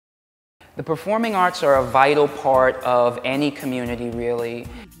The performing arts are a vital part of any community, really.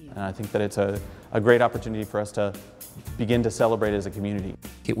 And I think that it's a great opportunity for us to begin to celebrate as a community.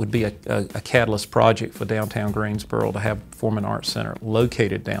 It would be a catalyst project for downtown Greensboro to have a Performing Arts Center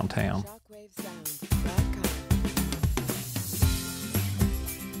located downtown.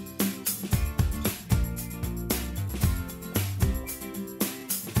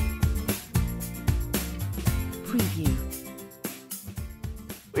 Preview.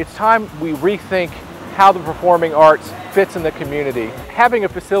 It's time we rethink how the performing arts fits in the community. Having a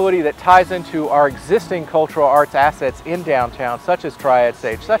facility that ties into our existing cultural arts assets in downtown, such as Triad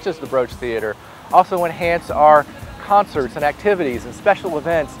Stage, such as the Broach Theater, also enhance our concerts and activities and special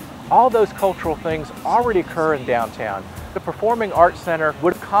events. All those cultural things already occur in downtown. The Performing Arts Center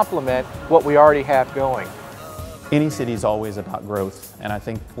would complement what we already have going. Any city is always about growth, and I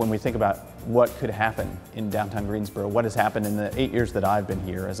think when we think about what could happen in downtown Greensboro, what has happened in the 8 years that I've been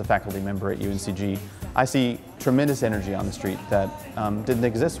here as a faculty member at UNCG, I see tremendous energy on the street that didn't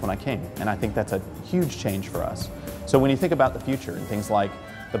exist when I came, and I think that's a huge change for us. So when you think about the future and things like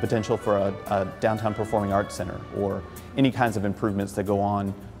the potential for a downtown performing arts center or any kinds of improvements that go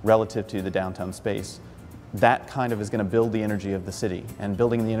on relative to the downtown space, that kind of is going to build the energy of the city. And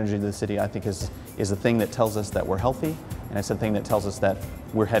building the energy of the city, I think, is a thing that tells us that we're healthy, and it's a thing that tells us that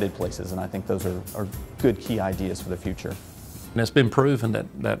we're headed places. And I think those are good key ideas for the future. And it's been proven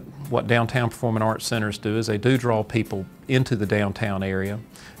that what downtown performing arts centers do is they do draw people into the downtown area.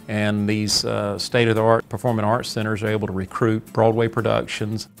 And these state-of-the-art performing arts centers are able to recruit Broadway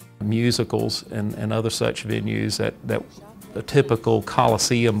productions, musicals, and other such venues that the typical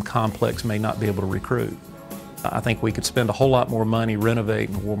Coliseum complex may not be able to recruit. I think we could spend a whole lot more money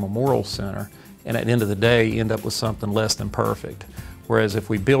renovating the War Memorial Center and at the end of the day end up with something less than perfect. Whereas if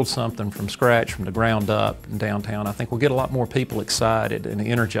we build something from scratch, from the ground up in downtown, I think we'll get a lot more people excited and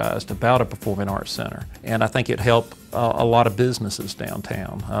energized about a performing arts center. And I think it'd help a lot of businesses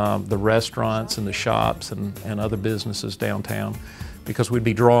downtown, the restaurants and the shops and other businesses downtown, because we'd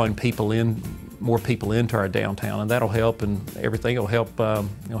be drawing people in, more people into our downtown, and that'll help, and everything will help.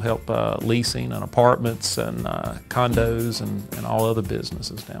 Leasing and apartments and condos and all other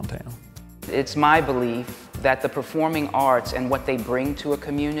businesses downtown. It's my belief that the performing arts and what they bring to a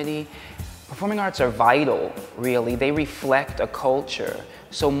community, performing arts are vital, really. They reflect a culture.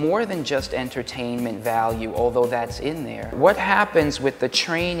 So more than just entertainment value, although that's in there. What happens with the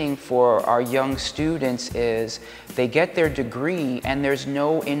training for our young students is they get their degree and there's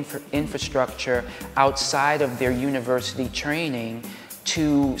no infrastructure outside of their university training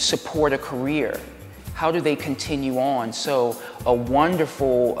to support a career. How do they continue on? So a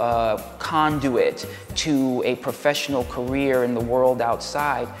wonderful conduit to a professional career in the world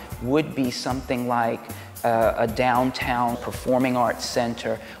outside would be something like a downtown performing arts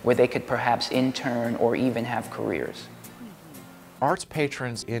center where they could perhaps intern or even have careers. Arts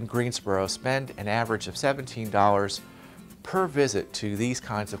patrons in Greensboro spend an average of $17 per visit to these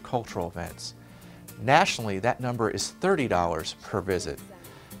kinds of cultural events. Nationally, that number is $30 per visit.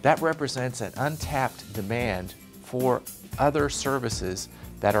 That represents an untapped demand for other services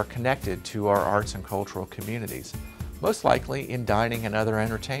that are connected to our arts and cultural communities, most likely in dining and other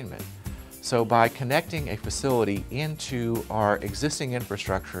entertainment. So by connecting a facility into our existing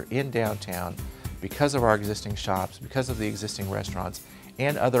infrastructure in downtown, because of our existing shops, because of the existing restaurants,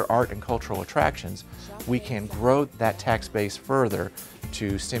 and other art and cultural attractions, we can grow that tax base further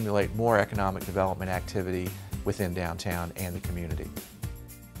to stimulate more economic development activity within downtown and the community.